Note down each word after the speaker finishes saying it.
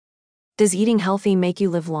Does eating healthy make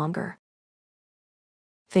you live longer?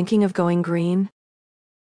 Thinking of going green?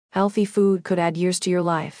 Healthy food could add years to your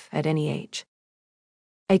life at any age.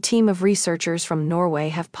 A team of researchers from Norway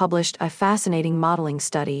have published a fascinating modeling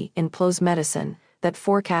study in PLOS Medicine that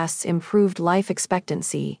forecasts improved life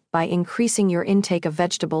expectancy by increasing your intake of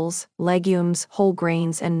vegetables, legumes, whole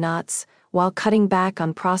grains, and nuts, while cutting back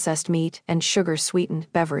on processed meat and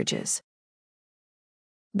sugar-sweetened beverages.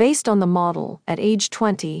 Based on the model, at age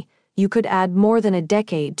 20, you could add more than a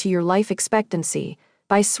decade to your life expectancy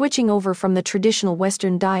by switching over from the traditional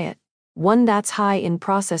Western diet, one that's high in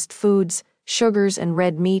processed foods, sugars, and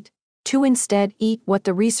red meat, to instead eat what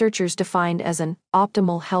the researchers defined as an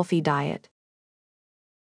optimal healthy diet.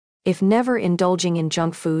 If never indulging in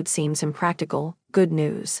junk food seems impractical, good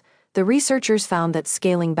news. The researchers found that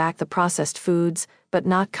scaling back the processed foods, but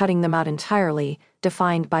not cutting them out entirely,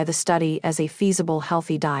 defined by the study as a feasible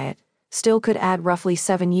healthy diet, still could add roughly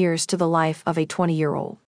 7 years to the life of a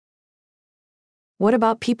 20-year-old. What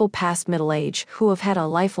about people past middle age who have had a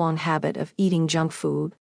lifelong habit of eating junk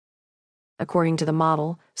food? According to the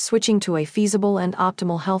model, switching to a feasible and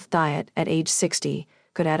optimal health diet at age 60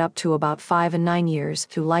 could add up to about 5 and 9 years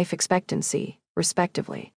to life expectancy,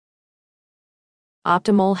 respectively.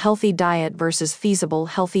 Optimal healthy diet versus feasible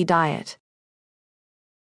healthy diet.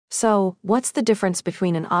 So, what's the difference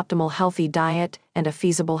between an optimal healthy diet and a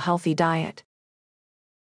feasible healthy diet?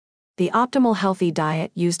 The optimal healthy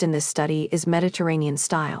diet used in this study is Mediterranean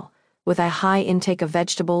style, with a high intake of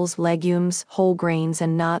vegetables, legumes, whole grains,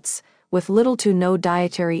 and nuts, with little to no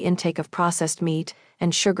dietary intake of processed meat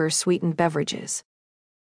and sugar-sweetened beverages.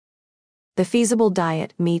 The feasible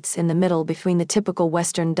diet meets in the middle between the typical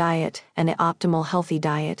Western diet and the optimal healthy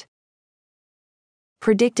diet.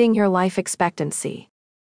 Predicting your life expectancy.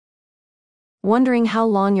 Wondering how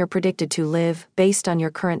long you're predicted to live based on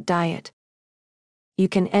your current diet? You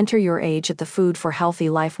can enter your age at the Food for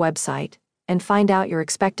Healthy Life website and find out your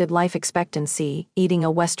expected life expectancy eating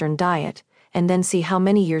a Western diet, and then see how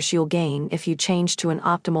many years you'll gain if you change to an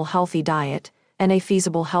optimal healthy diet and a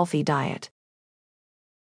feasible healthy diet.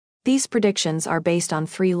 These predictions are based on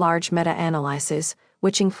 3 large meta-analyses,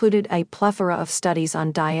 which included a plethora of studies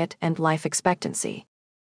on diet and life expectancy.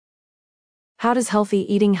 How does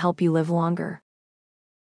healthy eating help you live longer?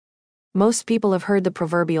 Most people have heard the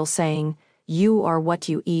proverbial saying, "You are what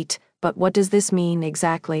you eat," but what does this mean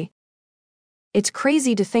exactly? It's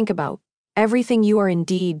crazy to think about. Everything you are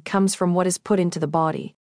indeed comes from what is put into the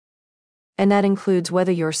body. And that includes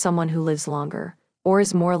whether you're someone who lives longer, or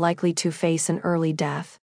is more likely to face an early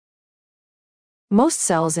death. Most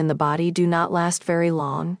cells in the body do not last very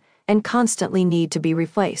long, and constantly need to be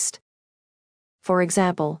replaced. For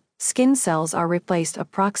example, skin cells are replaced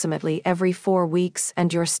approximately every 4 weeks,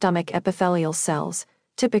 and your stomach epithelial cells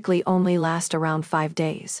typically only last around 5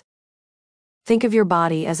 days. Think of your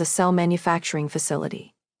body as a cell manufacturing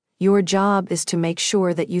facility. Your job is to make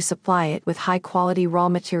sure that you supply it with high-quality raw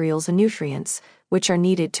materials and nutrients, which are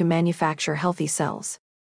needed to manufacture healthy cells.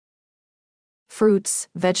 Fruits,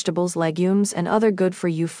 vegetables, legumes, and other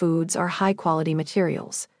good-for-you foods are high-quality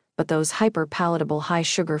materials, but those hyper-palatable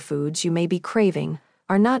high-sugar foods you may be craving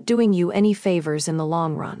are not doing you any favors in the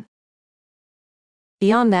long run.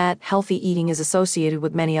 Beyond that, healthy eating is associated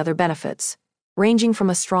with many other benefits, ranging from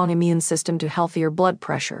a strong immune system to healthier blood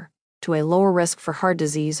pressure, to a lower risk for heart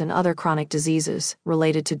disease and other chronic diseases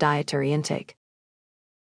related to dietary intake.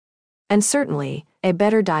 And certainly, a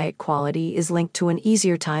better diet quality is linked to an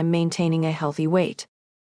easier time maintaining a healthy weight.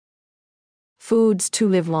 Foods to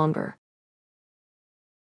live longer.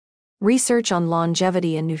 Research on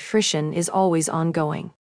longevity and nutrition is always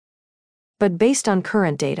ongoing. But based on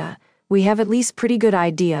current data, we have at least pretty good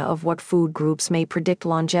idea of what food groups may predict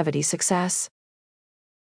longevity success.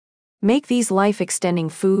 Make these life-extending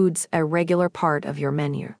foods a regular part of your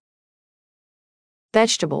menu.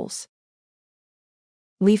 Vegetables.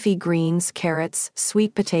 Leafy greens, carrots,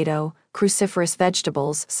 sweet potato, cruciferous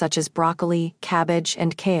vegetables such as broccoli, cabbage,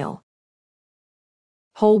 and kale.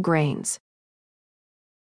 Whole grains.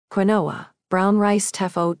 Quinoa, brown rice,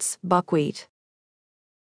 teff oats, buckwheat.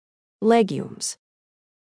 Legumes.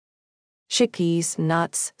 Chickpeas,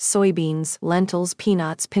 nuts, soybeans, lentils,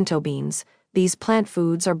 peanuts, pinto beans. These plant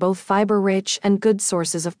foods are both fiber-rich and good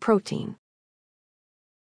sources of protein.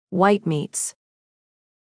 White meats.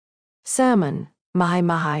 Salmon,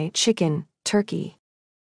 mahi-mahi, chicken, turkey.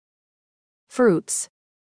 Fruits.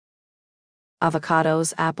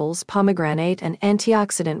 Avocados, apples, pomegranate, and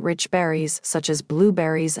antioxidant-rich berries such as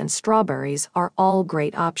blueberries and strawberries are all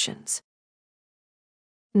great options.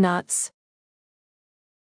 Nuts.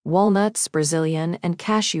 Walnuts, Brazilian, and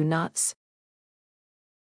cashew nuts.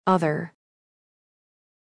 Other.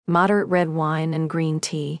 moderate red wine and green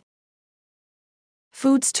tea.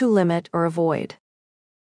 Foods to limit or avoid.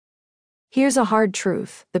 Here's a hard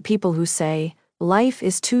truth: the people who say, "Life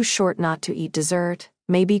is too short not to eat dessert,"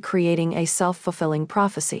 may be creating a self-fulfilling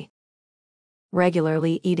prophecy.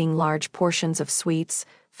 Regularly eating large portions of sweets,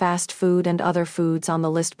 fast food and other foods on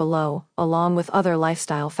the list below, along with other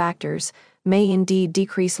lifestyle factors, may indeed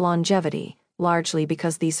decrease longevity, largely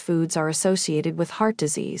because these foods are associated with heart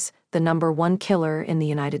disease, the #1 killer in the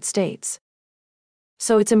United States.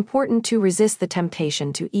 So it's important to resist the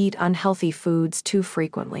temptation to eat unhealthy foods too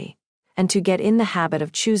frequently, and to get in the habit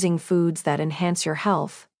of choosing foods that enhance your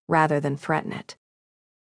health rather than threaten it.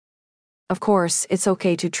 Of course, it's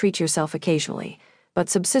okay to treat yourself occasionally, but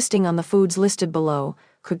subsisting on the foods listed below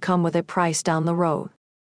could come with a price down the road.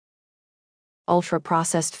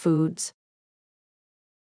 Ultra-processed foods.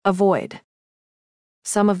 Avoid.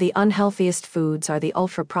 Some of the unhealthiest foods are the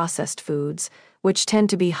ultra-processed foods, which tend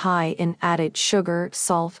to be high in added sugar,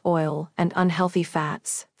 salt, oil, and unhealthy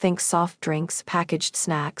fats. Think soft drinks, packaged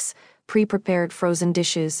snacks, pre-prepared frozen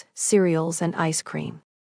dishes, cereals, and ice cream.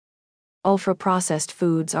 Ultra-processed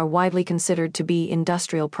foods are widely considered to be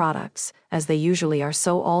industrial products, as they usually are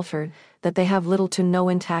so altered that they have little to no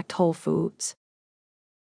intact whole foods.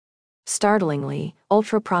 Startlingly,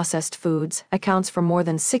 ultra-processed foods accounts for more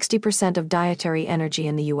than 60% of dietary energy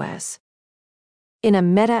in the U.S. In a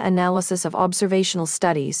meta-analysis of observational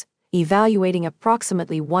studies, evaluating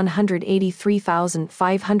approximately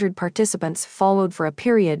 183,500 participants followed for a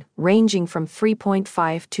period ranging from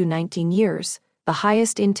 3.5 to 19 years, the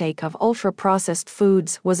highest intake of ultra-processed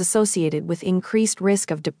foods was associated with increased risk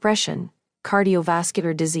of depression,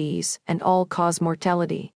 cardiovascular disease, and all-cause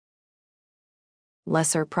mortality.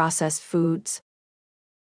 Lesser processed foods.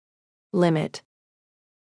 Limit.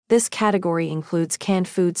 This category includes canned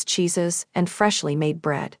foods, cheeses, and freshly made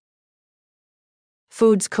bread.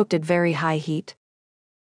 Foods cooked at very high heat.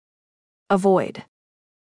 Avoid.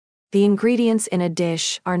 The ingredients in a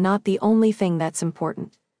dish are not the only thing that's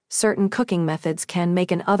important. Certain cooking methods can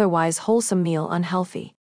make an otherwise wholesome meal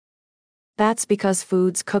unhealthy. That's because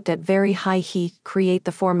foods cooked at very high heat create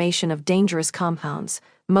the formation of dangerous compounds,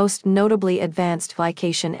 most notably advanced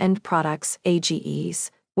glycation end products,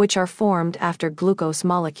 AGEs, which are formed after glucose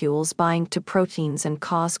molecules bind to proteins and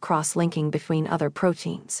cause cross-linking between other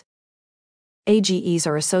proteins. AGEs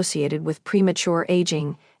are associated with premature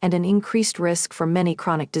aging and an increased risk for many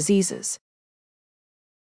chronic diseases.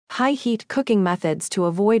 High-heat cooking methods to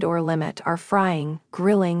avoid or limit are frying,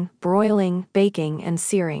 grilling, broiling, baking, and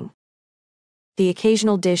searing. The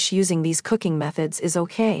occasional dish using these cooking methods is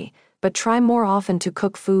okay, but try more often to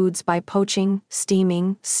cook foods by poaching,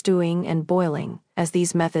 steaming, stewing, and boiling, as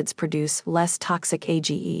these methods produce less toxic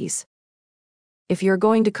AGEs. If you're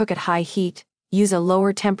going to cook at high heat, use a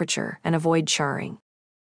lower temperature and avoid charring.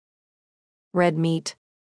 Red meat.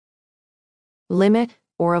 Limit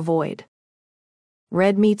or avoid.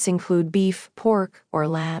 Red meats include beef, pork, or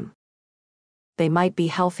lamb. They might be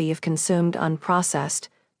healthy if consumed unprocessed,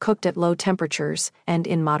 cooked at low temperatures, and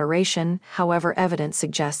in moderation. However, evidence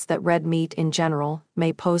suggests that red meat in general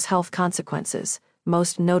may pose health consequences,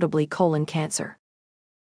 most notably colon cancer.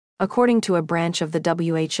 According to a branch of the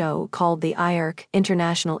WHO called the IARC,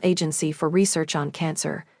 International Agency for Research on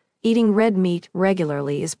Cancer, eating red meat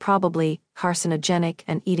regularly is probably carcinogenic,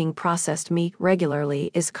 and eating processed meat regularly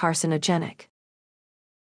is carcinogenic.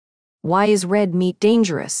 Why is red meat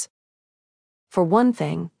dangerous? For one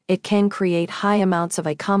thing, it can create high amounts of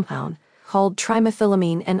a compound called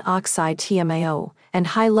trimethylamine N-oxide TMAO, and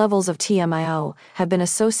high levels of TMAO have been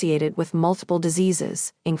associated with multiple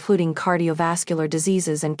diseases, including cardiovascular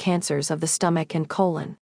diseases and cancers of the stomach and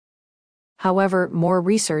colon. However, more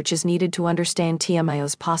research is needed to understand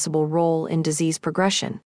TMAO's possible role in disease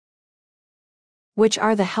progression. Which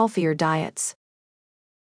are the healthier diets?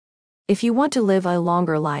 If you want to live a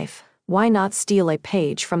longer life, why not steal a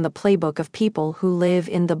page from the playbook of people who live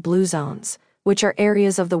in the blue zones, which are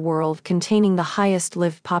areas of the world containing the highest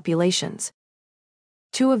lived populations?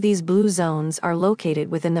 2 of these blue zones are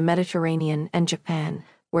located within the Mediterranean and Japan,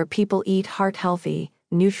 where people eat heart-healthy,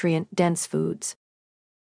 nutrient-dense foods.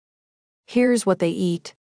 Here's what they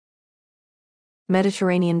eat.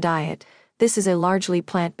 Mediterranean diet. This is a largely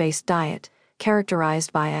plant-based diet,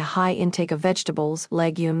 characterized by a high intake of vegetables,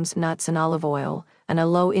 legumes, nuts, and olive oil, and a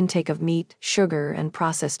low intake of meat, sugar, and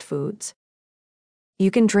processed foods.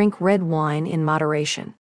 You can drink red wine in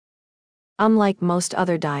moderation. Unlike most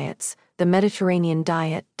other diets, the Mediterranean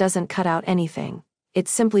diet doesn't cut out anything. It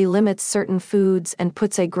simply limits certain foods and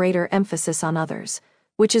puts a greater emphasis on others,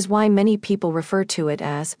 which is why many people refer to it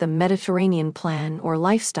as the Mediterranean plan or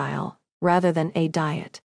lifestyle, rather than a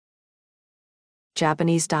diet.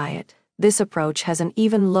 Japanese diet. This approach has an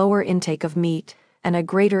even lower intake of meat and a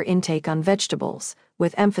greater intake on vegetables,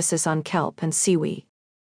 with emphasis on kelp and seaweed.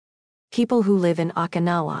 People who live in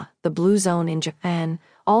Okinawa, the blue zone in Japan,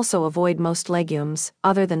 also avoid most legumes,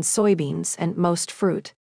 other than soybeans, and most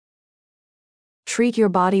fruit. Treat your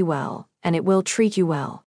body well, and it will treat you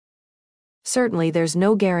well. Certainly, there's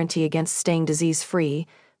no guarantee against staying disease-free,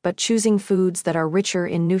 but choosing foods that are richer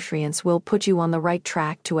in nutrients will put you on the right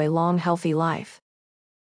track to a long, healthy life.